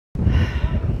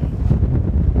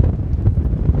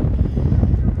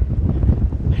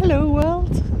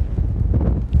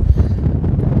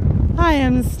I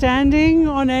am standing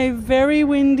on a very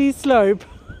windy slope.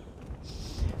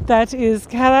 That is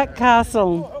Karak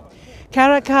Castle.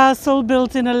 Karak Castle,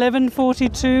 built in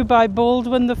 1142 by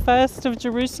Baldwin I of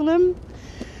Jerusalem.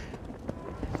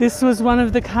 This was one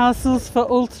of the castles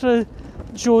for Ultra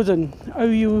Jordan,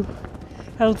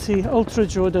 O-U-L-T, Ultra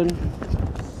Jordan.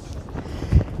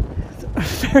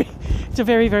 It's a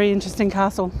very, very interesting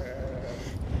castle.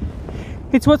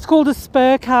 It's what's called a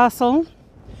spur castle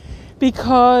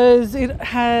because it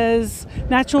has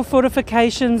natural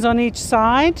fortifications on each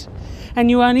side and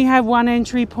you only have one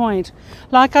entry point.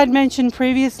 Like I'd mentioned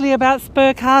previously about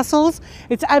spur castles,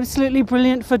 it's absolutely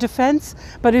brilliant for defense,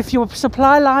 but if your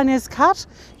supply line is cut,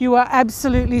 you are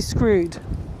absolutely screwed.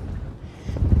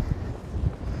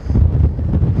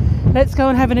 Let's go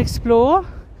and have an explore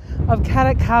of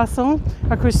Karak Castle,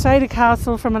 a Crusader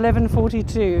castle from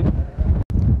 1142.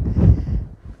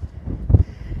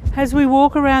 As we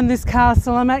walk around this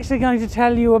castle, I'm actually going to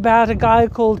tell you about a guy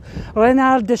called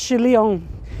Raynald Chatillon,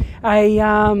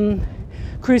 a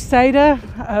Crusader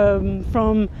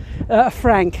from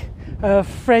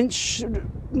French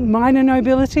minor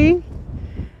nobility,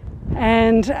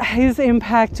 and his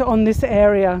impact on this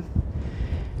area.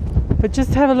 But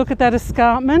just have a look at that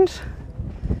escarpment.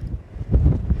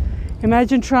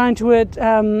 Imagine trying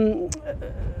to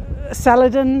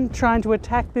Saladin trying to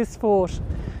attack this fort.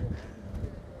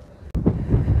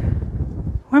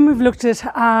 When we've looked at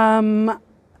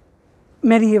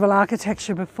medieval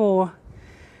architecture before,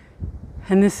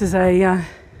 and this is a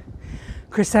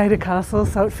Crusader castle,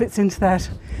 so it fits into that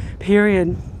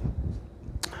period,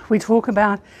 we talk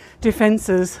about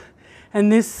defences,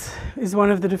 and this is one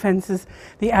of the defences,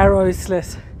 the arrow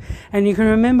slit. And you can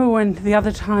remember when the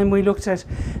other time we looked at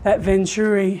that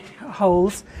Venturi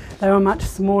holes, they were much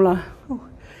smaller.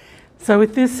 So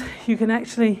with this you can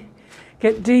actually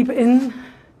get deep in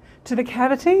to the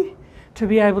cavity to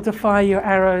be able to fire your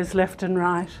arrows left and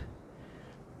right.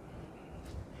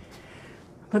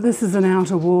 But this is an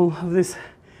outer wall of this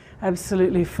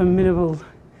absolutely formidable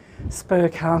spur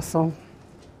castle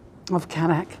of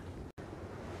Karak.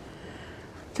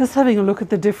 Just having a look at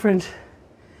the different,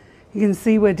 you can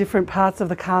see where different parts of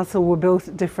the castle were built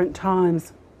at different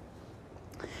times.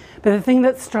 But the thing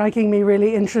that's striking me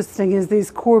really interesting is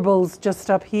these corbels just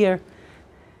up here.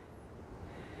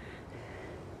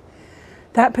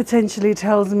 That potentially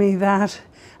tells me that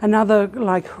another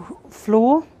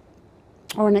floor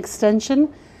or an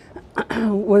extension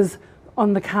was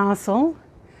on the castle,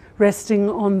 resting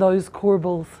on those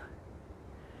corbels.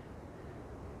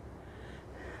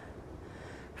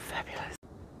 Fabulous.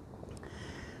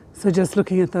 So just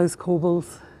looking at those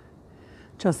corbels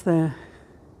just there.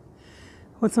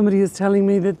 What somebody is telling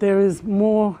me that there is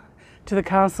more to the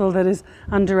castle that is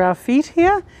under our feet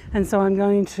here, and so I'm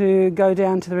going to go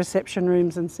down to the reception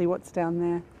rooms and see what's down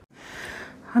there.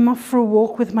 I'm off for a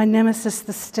walk with my nemesis,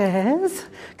 the stairs,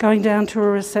 going down to a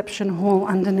reception hall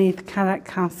underneath Karak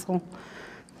Castle.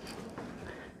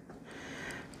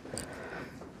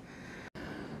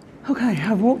 Okay,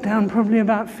 I've walked down probably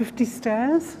about 50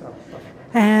 stairs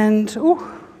and,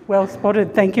 well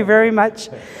spotted, thank you very much.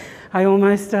 I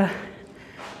almost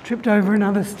tripped over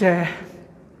another stair.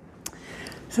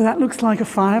 So that looks like a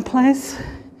fireplace.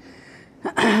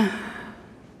 The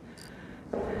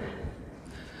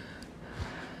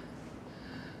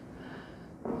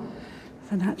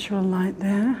natural light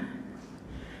there.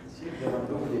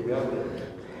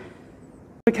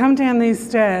 We come down these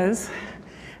stairs,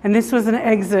 and this was an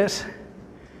exit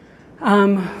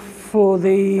for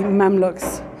the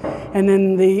Mamluks. And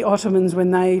then the Ottomans,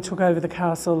 when they took over the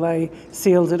castle, they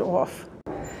sealed it off.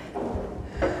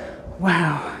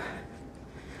 Wow.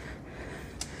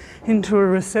 Into a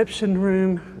reception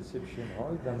room.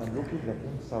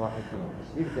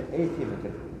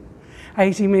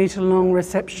 80-meter long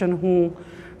reception hall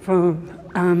for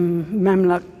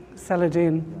Mamluk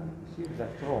Saladin.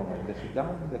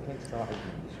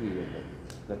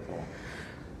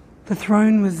 The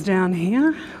throne was down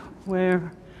here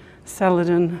where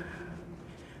Saladin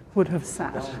would have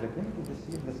sat.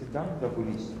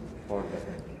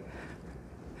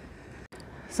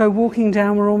 So walking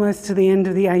down, we're almost to the end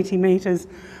of the 80 metres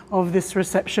of this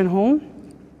reception hall.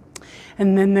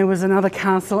 And then there was another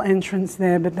castle entrance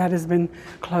there, but that has been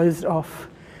closed off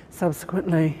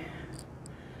subsequently.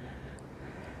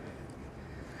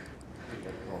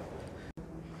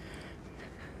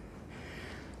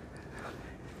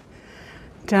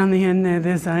 Down the end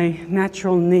there's a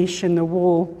natural niche in the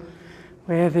wall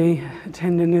where the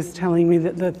attendant is telling me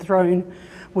that the throne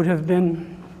would have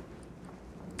been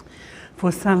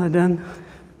for Saladin.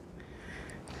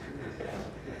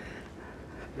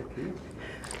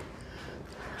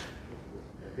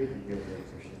 big is the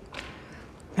reception?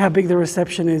 How big the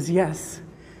reception is, yes.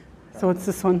 So what's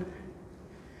this one?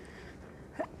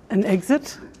 An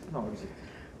exit? No, exit.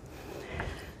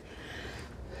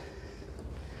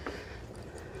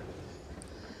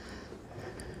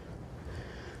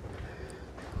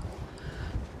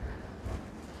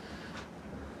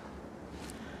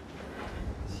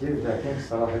 Here, I think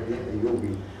Salah ad-Din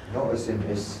Ayyubi, no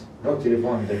SMS, no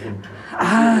telephone.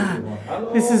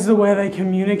 This is the way they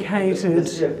communicated. The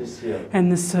service here.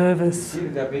 And the service. Here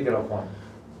the microphone.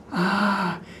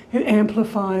 It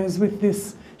amplifies with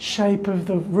this shape of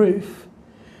the roof,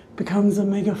 becomes a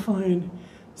megaphone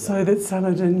so that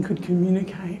Saladin could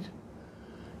communicate.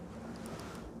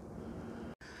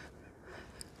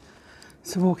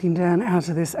 So walking down out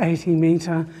of this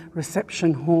 80-metre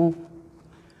reception hall.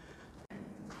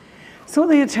 So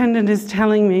what the attendant is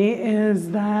telling me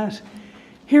is that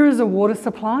here is a water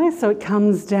supply, so it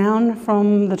comes down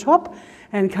from the top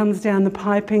and comes down the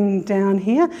piping down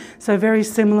here. So very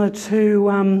similar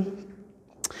to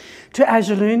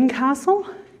Ajaloon Castle.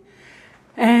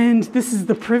 And this is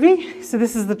the privy. So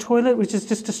this is the toilet, which is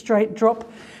just a straight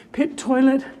drop pit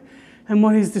toilet. And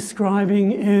what he's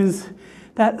describing is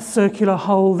that circular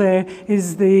hole there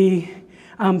is the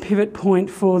pivot point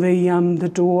for the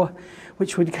door,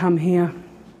 which would come here.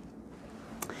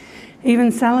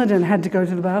 Even Saladin had to go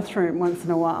to the bathroom once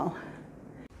in a while.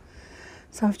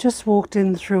 So I've just walked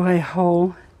in through a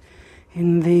hole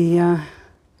in the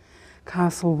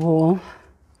castle wall.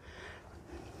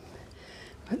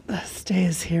 But the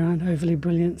stairs here aren't overly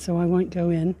brilliant, so I won't go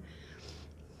in.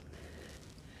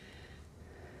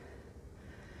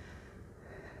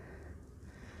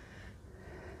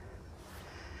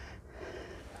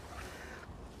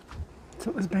 So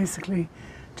it was basically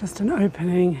just an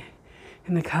opening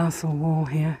in the castle wall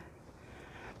here.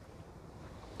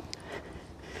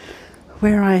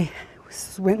 Where I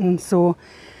went and saw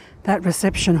that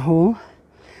reception hall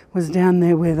was down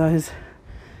there where those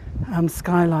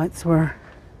skylights were.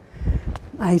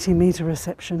 80-metre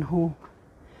reception hall.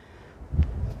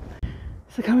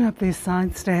 So coming up these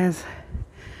side stairs,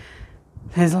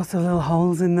 there's lots of little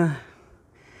holes in the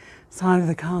side of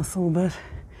the castle, but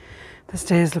the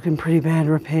stairs look in pretty bad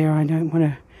repair. I don't want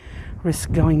to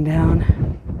risk going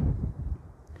down.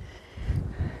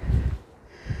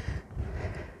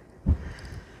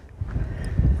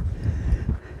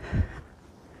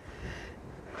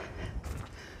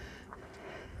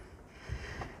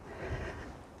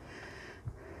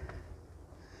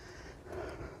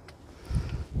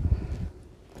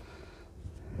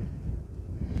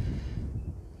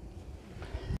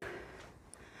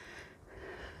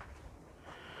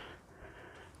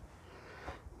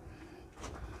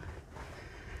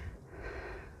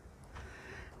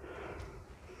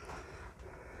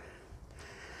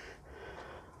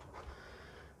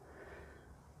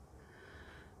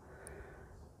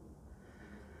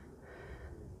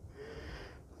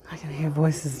 I can hear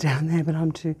voices down there, but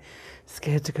I'm too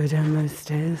scared to go down those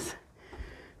stairs.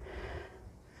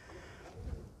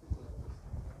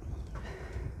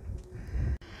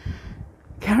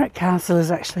 Karak Castle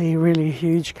is actually a really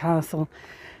huge castle.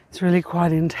 It's really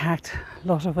quite intact, a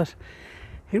lot of it.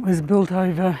 It was built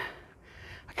over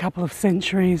a couple of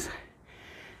centuries,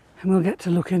 and we'll get to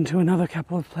look into another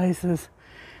couple of places,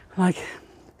 like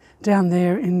down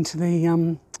there into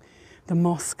the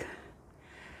mosque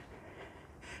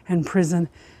and prison,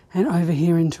 and over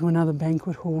here into another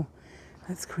banquet hall.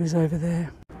 Let's cruise over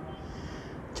there.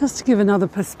 Just to give another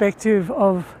perspective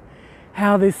of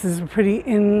how this is a pretty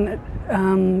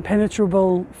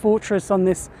impenetrable fortress on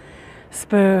this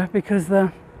spur, because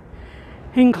the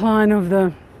incline of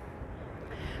the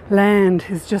land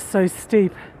is just so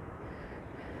steep.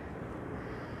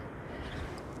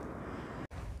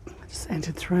 I just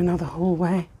entered through another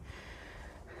hallway.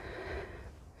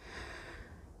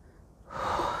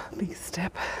 Big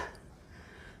step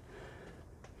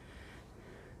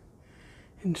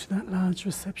into that large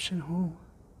reception hall.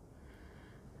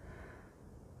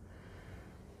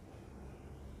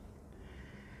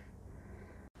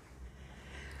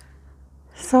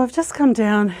 So I've just come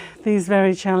down these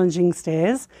very challenging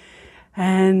stairs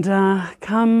and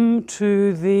come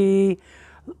to the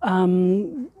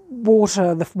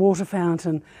water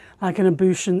fountain, like an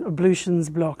ablutions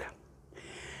block,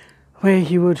 where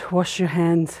you would wash your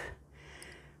hands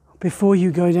before you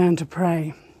go down to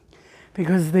pray,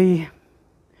 because the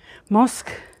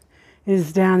mosque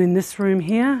is down in this room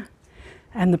here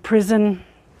and the prison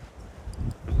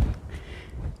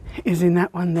is in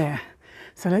that one there.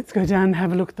 So let's go down and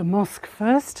have a look at the mosque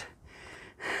first.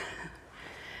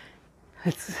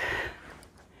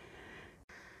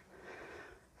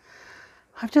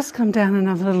 I've just come down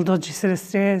another little dodgy set of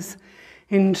stairs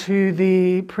into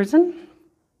the prison,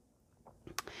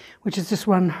 which is just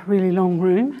one really long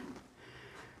room.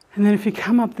 And then if you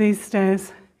come up these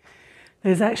stairs,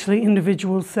 there's actually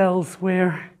individual cells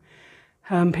where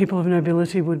people of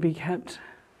nobility would be kept.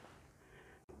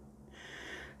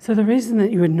 So the reason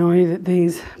that you would know that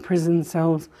these prison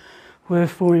cells were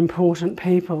for important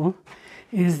people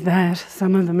is that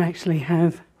some of them actually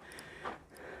have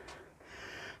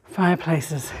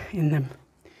fireplaces in them.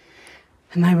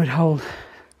 And they would hold,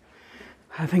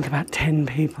 I think, about 10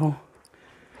 people.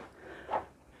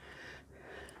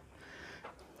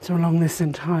 So along this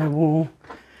entire wall,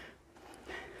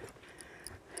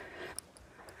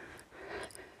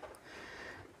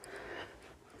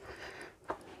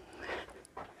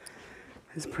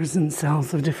 there's prison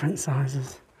cells of different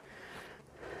sizes.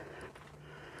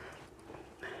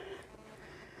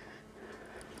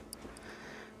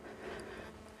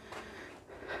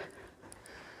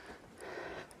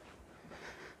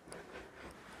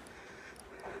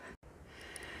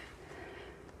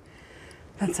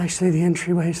 That's actually the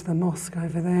entryway to the mosque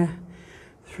over there,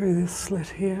 through this slit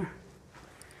here.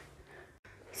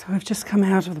 So I've just come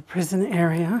out of the prison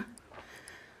area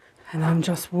and I'm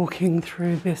just walking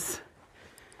through this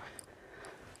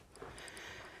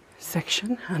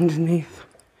section underneath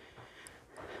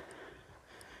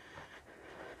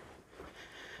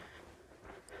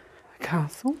the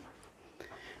castle.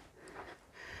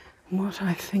 And what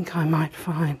I think I might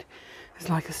find is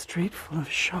like a street full of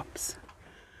shops.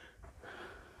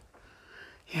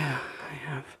 Yeah, I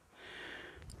have.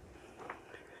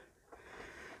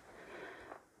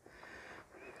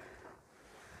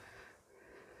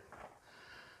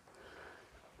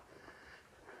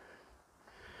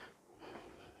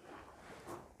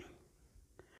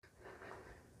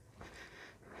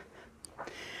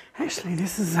 Actually,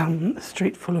 this is a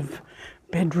street full of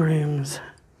bedrooms.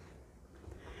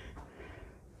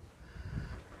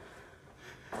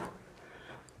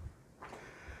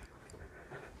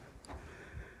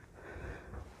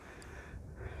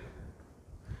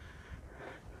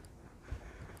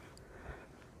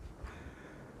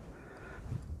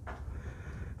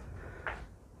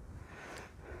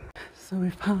 So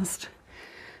we've passed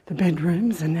the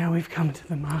bedrooms and now we've come to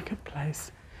the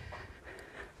marketplace.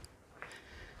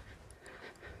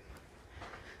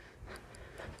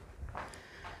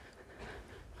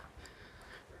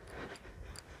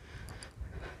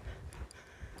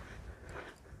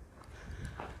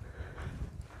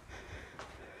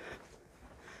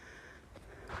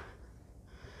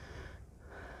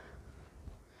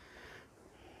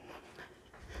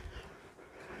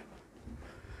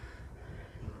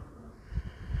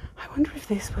 I wonder if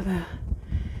these were the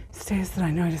stairs that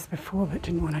I noticed before but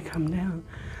didn't want to come down.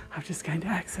 I've just gained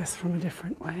access from a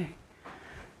different way.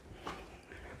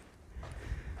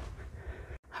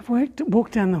 I've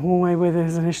walked down the hallway where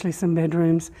there's initially some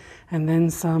bedrooms and then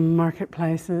some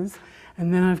marketplaces,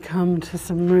 and then I've come to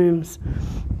some rooms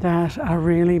that are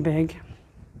really big.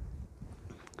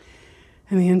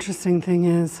 And the interesting thing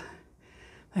is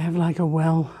they have like a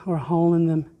well or a hole in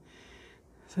them.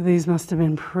 So these must have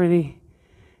been pretty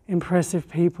impressive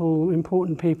people,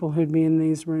 important people who'd be in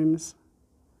these rooms.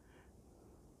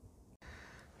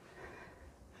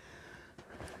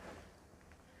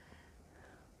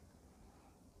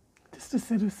 Just a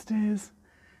set of stairs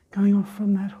going off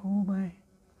from that hallway.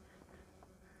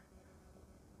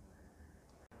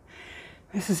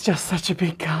 This is just such a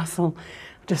big castle.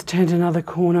 I've just turned another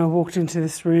corner, walked into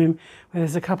this room where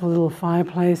there's a couple of little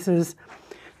fireplaces.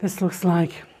 This looks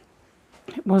like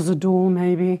it was a door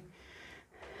maybe.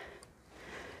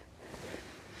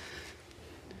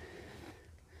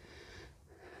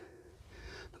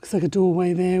 Looks like a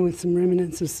doorway there with some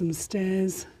remnants of some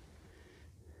stairs.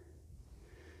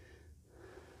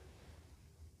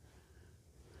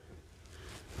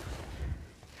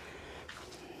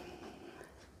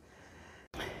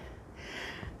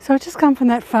 So I've just come from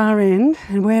that far end,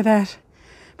 and where that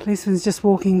policeman's just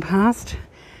walking past,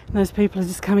 and those people are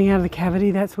just coming out of the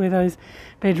cavity, that's where those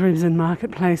bedrooms and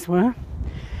marketplace were.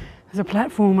 There's a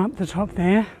platform up the top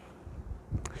there,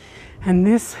 and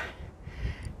this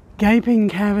gaping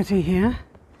cavity here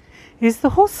is the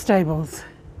horse stables.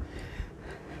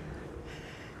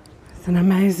 It's an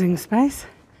amazing space.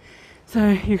 So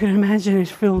you can imagine it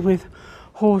filled with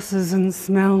horses and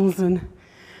smells and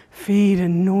feed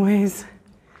and noise.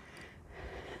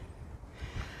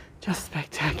 Just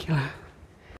spectacular.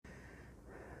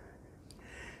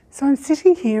 So I'm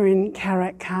sitting here in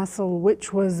Karak Castle,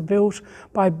 which was built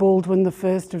by Baldwin I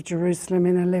of Jerusalem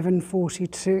in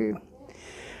 1142.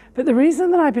 But the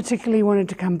reason that I particularly wanted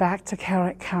to come back to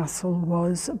Karak Castle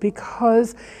was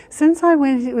because since I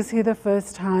was here the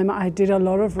first time, I did a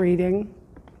lot of reading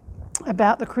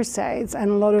about the Crusades and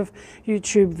a lot of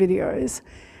YouTube videos.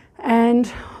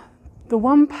 And the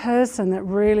one person that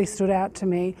really stood out to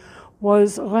me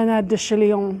was Raynald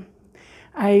Chatillon,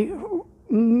 a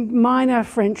minor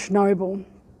French noble.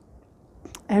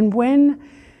 And when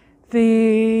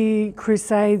the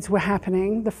Crusades were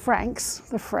happening, the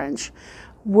French,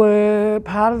 were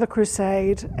part of the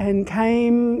Crusade and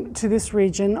came to this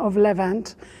region of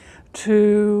Levant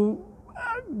to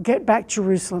get back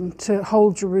Jerusalem, to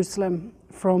hold Jerusalem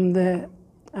from the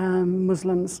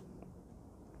Muslims.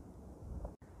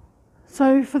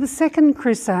 So for the Second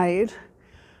Crusade,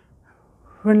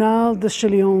 Raynald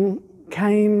Chatillon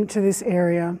came to this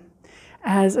area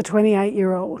as a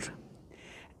 28-year-old,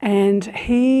 and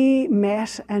he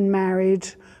met and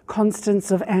married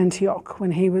Constance of Antioch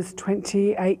when he was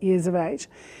 28 years of age.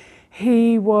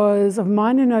 He was of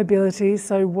minor nobility,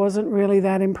 so wasn't really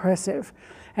that impressive,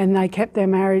 and they kept their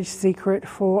marriage secret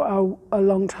for a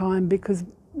long time because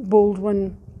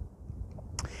Baldwin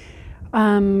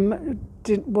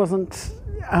wasn't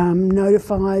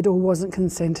notified or wasn't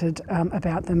consented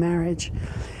about the marriage.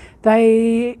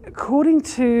 They, according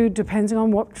to, depending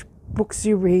on what books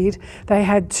you read, they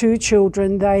had 2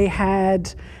 children. They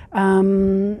had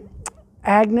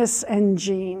Agnes and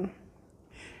Jean.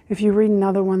 If you read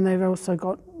another one, they've also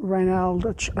got Raynald,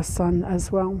 a son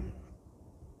as well.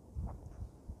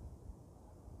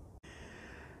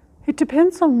 It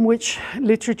depends on which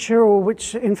literature or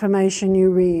which information you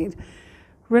read.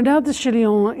 Raynald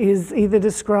Chatillon is either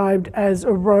described as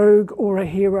a rogue or a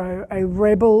hero, a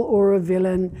rebel or a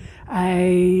villain,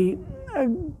 a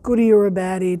goodie or a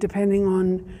baddie, depending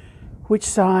on which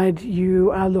side you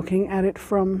are looking at it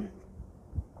from.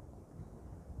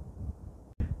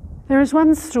 There is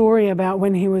one story about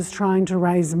when he was trying to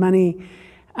raise money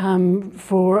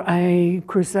for a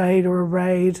crusade or a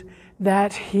raid,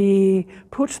 that he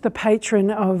put the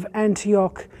patron of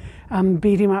Antioch,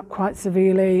 beat him up quite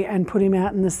severely and put him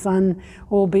out in the sun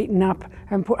all beaten up,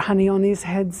 and put honey on his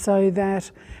head so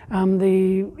that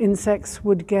the insects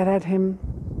would get at him.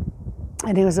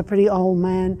 And he was a pretty old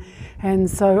man, and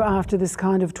so after this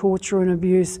kind of torture and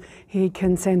abuse, he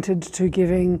consented to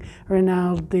giving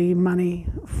Raynald the money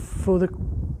for the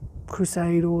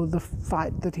crusade or the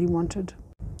fight that he wanted.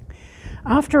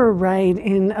 After a raid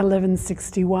in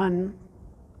 1161,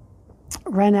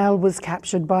 Raynald was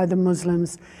captured by the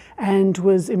Muslims and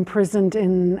was imprisoned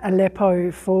in Aleppo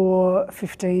for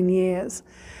 15 years.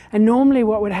 And normally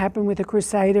what would happen with a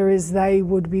crusader is they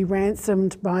would be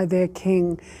ransomed by their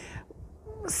king,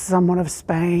 someone of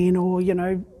Spain or, you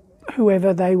know,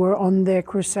 whoever they were on their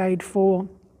crusade for.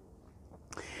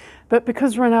 But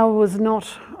because Raynald was not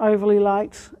overly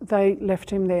liked, they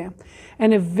left him there.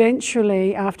 And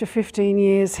eventually, after 15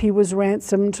 years, he was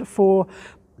ransomed for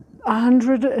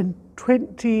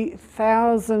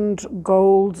 120,000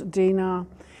 gold dinar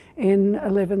in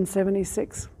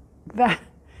 1176. That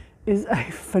is a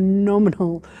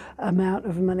phenomenal amount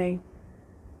of money.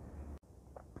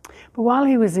 But while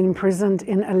he was imprisoned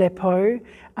in Aleppo,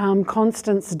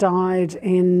 Constance died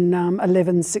in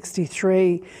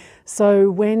 1163. So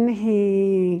when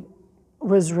he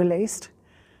was released,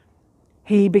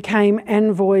 he became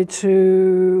envoy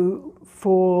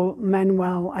for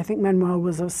Manuel, I think Manuel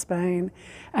was of Spain,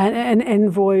 and an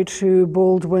envoy to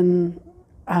Baldwin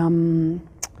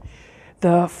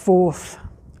the Fourth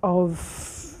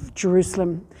of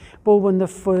Jerusalem. Baldwin the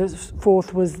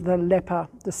Fourth was the leper,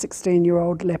 the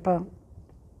 16-year-old leper.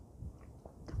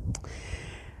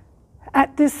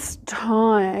 At this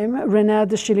time,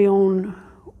 Raynald Chatillon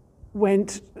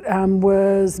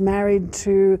was married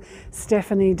to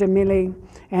Stephanie de Milly,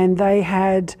 and they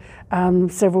had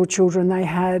several children. They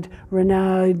had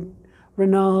Raynald,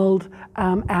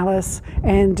 Alice,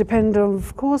 and depending on,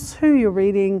 of course, who you're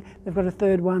reading, they've got a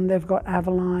third one, they've got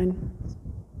Aveline.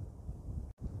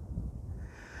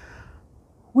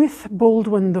 With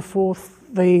Baldwin the Fourth,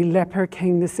 the leper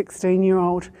king, the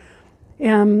 16-year-old,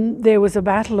 there was a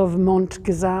battle of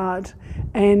Montgazard,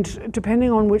 and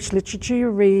depending on which literature you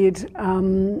read,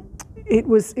 it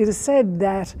is said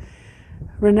that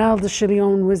Raynald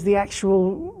Chatillon was the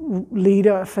actual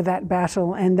leader for that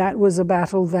battle, and that was a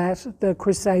battle that the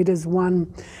Crusaders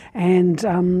won, and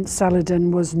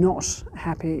Saladin was not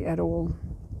happy at all.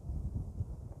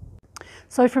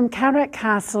 So from Karak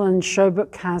Castle and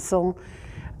Sherbrooke Castle,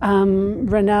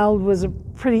 Raynald was a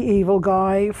pretty evil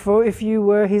guy. For if you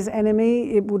were his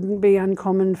enemy, it wouldn't be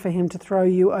uncommon for him to throw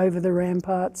you over the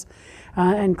ramparts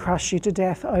and crush you to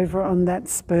death over on that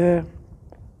spur.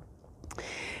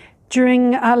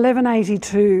 During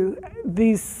 1182,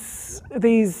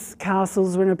 these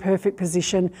castles were in a perfect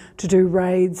position to do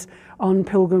raids on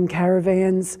pilgrim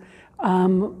caravans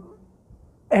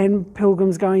and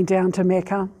pilgrims going down to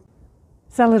Mecca.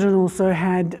 Saladin also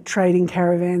had trading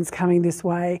caravans coming this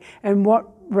way, and what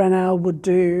Raynald would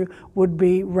do would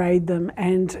be raid them,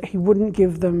 and he wouldn't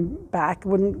give them back,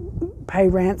 wouldn't pay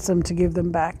ransom to give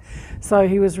them back. So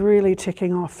he was really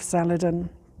ticking off Saladin.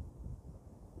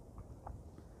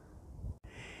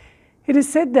 It is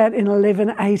said that in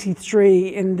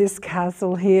 1183, in this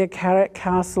castle here, Karak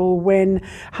Castle, when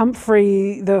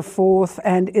Humphrey IV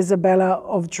and Isabella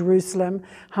of Jerusalem,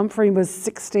 Humphrey was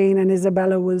 16 and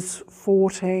Isabella was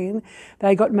 14,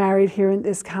 they got married here in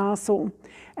this castle.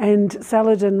 And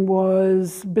Saladin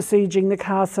was besieging the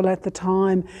castle at the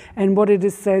time, and what it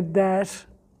is said that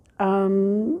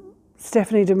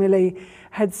Stephanie de Milly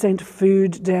had sent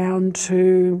food down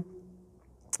to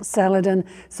Saladin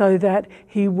so that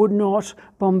he would not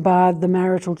bombard the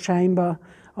marital chamber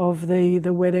of the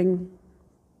wedding.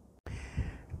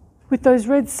 With those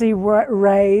Red Sea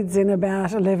raids in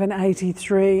about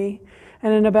 1183,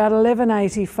 and in about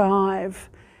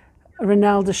 1185,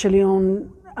 Raynald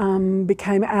Chatillon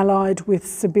became allied with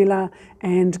Sibylla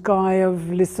and Guy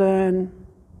of Lucerne.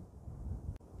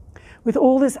 With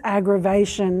all this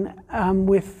aggravation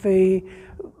with the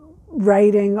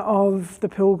raiding of the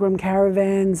pilgrim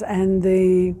caravans and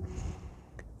the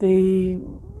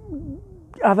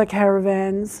other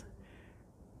caravans,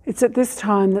 it's at this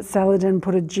time that Saladin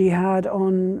put a jihad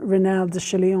on Raynald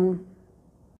Chatillon.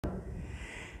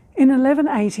 In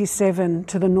 1187,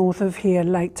 to the north of here,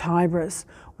 Lake Tigris,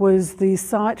 was the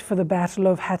site for the Battle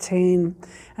of Hattin,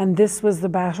 and this was the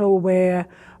battle where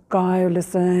Guy of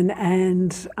Lucerne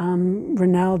and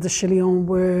Raynald Chatillon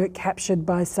were captured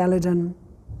by Saladin.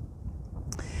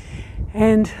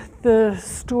 And the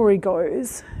story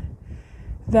goes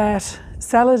that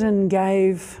Saladin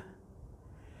gave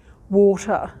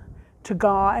water to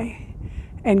Guy,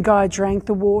 and Guy drank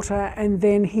the water, and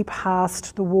then he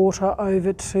passed the water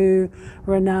over to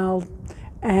Raynald,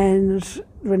 and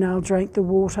Raynald drank the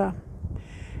water.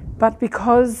 But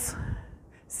because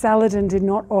Saladin did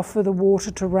not offer the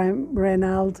water to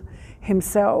Raynald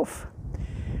himself,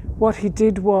 what he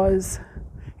did was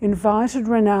invited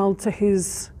Raynald to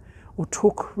his, or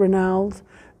took Raynald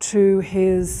to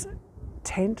his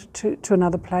tent, to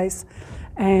another place,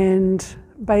 and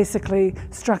basically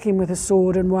struck him with a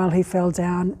sword, and while he fell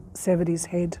down, severed his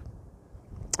head.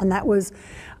 And that was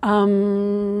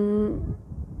 4th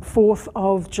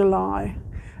of July,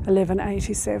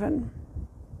 1187.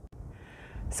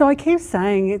 So I keep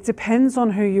saying it depends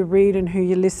on who you read and who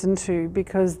you listen to,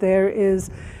 because there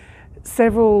is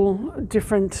several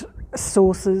different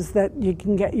sources that you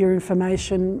can get your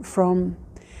information from.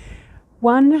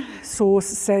 One source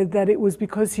said that it was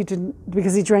because he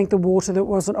drank the water that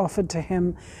wasn't offered to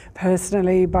him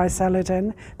personally by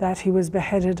Saladin that he was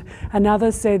beheaded.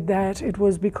 Another said that it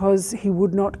was because he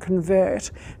would not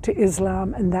convert to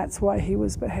Islam, and that's why he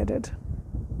was beheaded.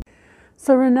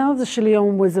 So Raynald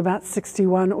Chatillon was about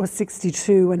 61 or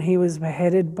 62 when he was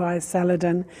beheaded by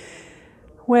Saladin,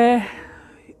 where,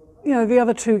 you know, the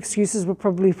other two excuses were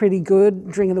probably pretty good.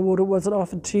 Drinking the water wasn't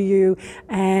offered to you,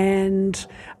 and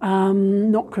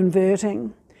not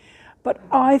converting. But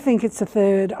I think it's a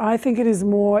third. I think it is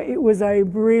more, it was a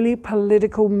really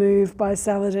political move by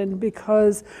Saladin,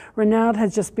 because Raynald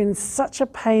had just been such a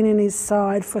pain in his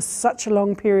side for such a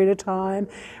long period of time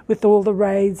with all the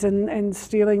raids and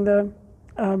stealing the,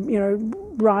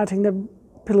 rioting the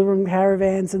pilgrim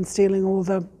caravans and stealing all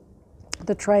the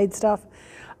trade stuff.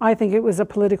 I think it was a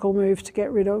political move to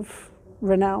get rid of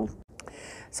Raynald.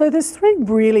 So there's three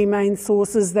really main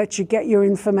sources that you get your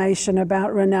information about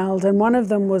Raynald, and one of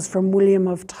them was from William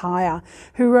of Tyre,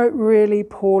 who wrote really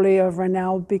poorly of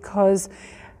Raynald because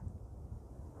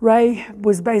Ray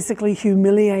was basically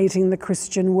humiliating the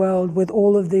Christian world with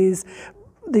all of these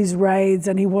raids,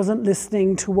 and he wasn't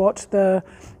listening to what the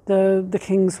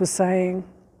kings were saying.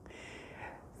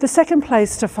 The second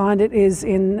place to find it is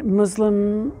in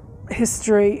Muslim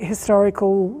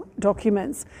historical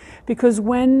documents, because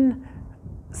when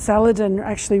Saladin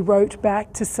actually wrote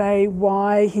back to say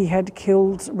why he had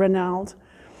killed Raynald,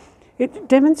 it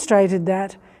demonstrated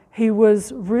that he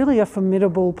was really a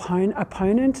formidable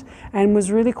opponent and was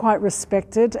really quite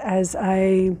respected as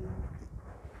an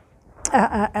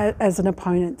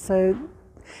opponent. So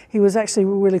he was actually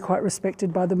really quite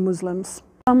respected by the Muslims.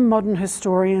 Some modern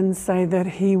historians say that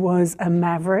he was a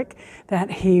maverick,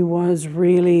 that he was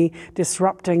really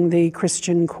disrupting the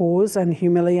Christian cause and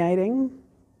humiliating.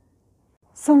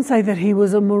 Some say that he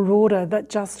was a marauder that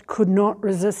just could not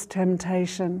resist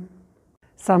temptation.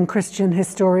 Some Christian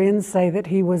historians say that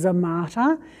he was a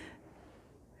martyr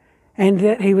and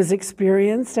that he was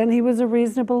experienced and he was a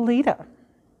reasonable leader.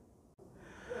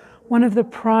 One of the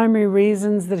primary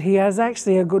reasons that he is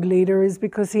actually a good leader is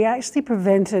because he actually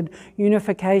prevented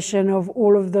unification of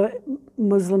all of the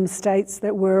Muslim states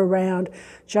that were around,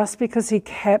 just because he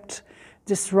kept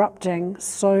disrupting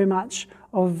so much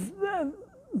of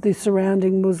the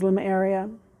surrounding Muslim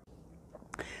area.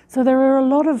 So there are a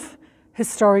lot of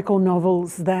historical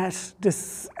novels that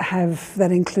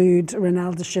include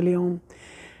Raynald Chatillon,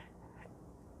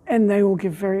 and they all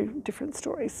give very different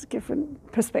stories,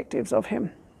 different perspectives of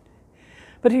him.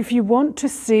 But if you want to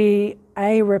see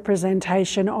a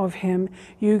representation of him,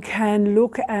 you can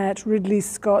look at Ridley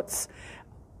Scott's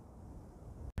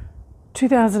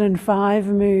 2005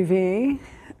 movie,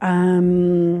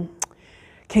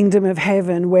 Kingdom of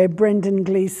Heaven, where Brendan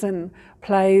Gleeson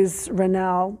plays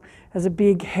Raynald as a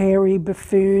big hairy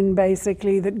buffoon,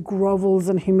 basically, that grovels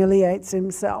and humiliates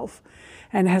himself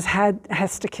and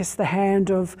has to kiss the hand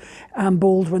of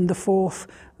Baldwin IV,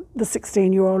 the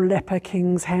 16-year-old leper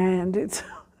king's hand. It's a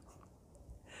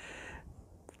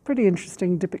pretty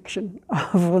interesting depiction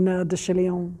of Raynald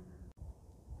Chatillon.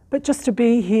 But just to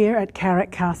be here at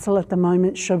Karak Castle at the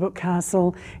moment, Sherbrooke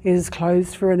Castle is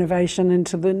closed for renovation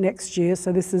until the next year.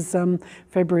 So this is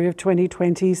February of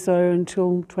 2020. So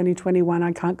until 2021,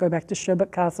 I can't go back to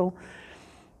Sherbrooke Castle.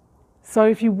 So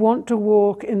if you want to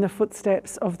walk in the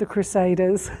footsteps of the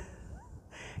Crusaders,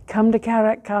 come to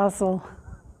Karak Castle.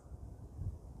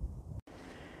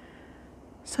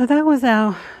 So that was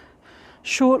our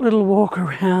short little walk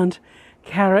around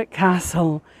Karak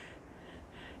Castle.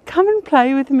 Come and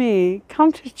play with me.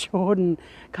 Come to Jordan.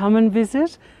 Come and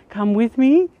visit. Come with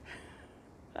me.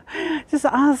 Just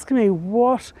ask me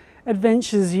what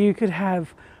adventures you could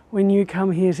have when you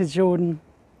come here to Jordan.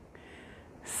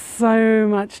 So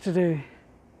much to do.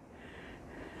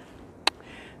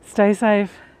 Stay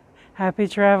safe. Happy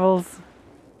travels.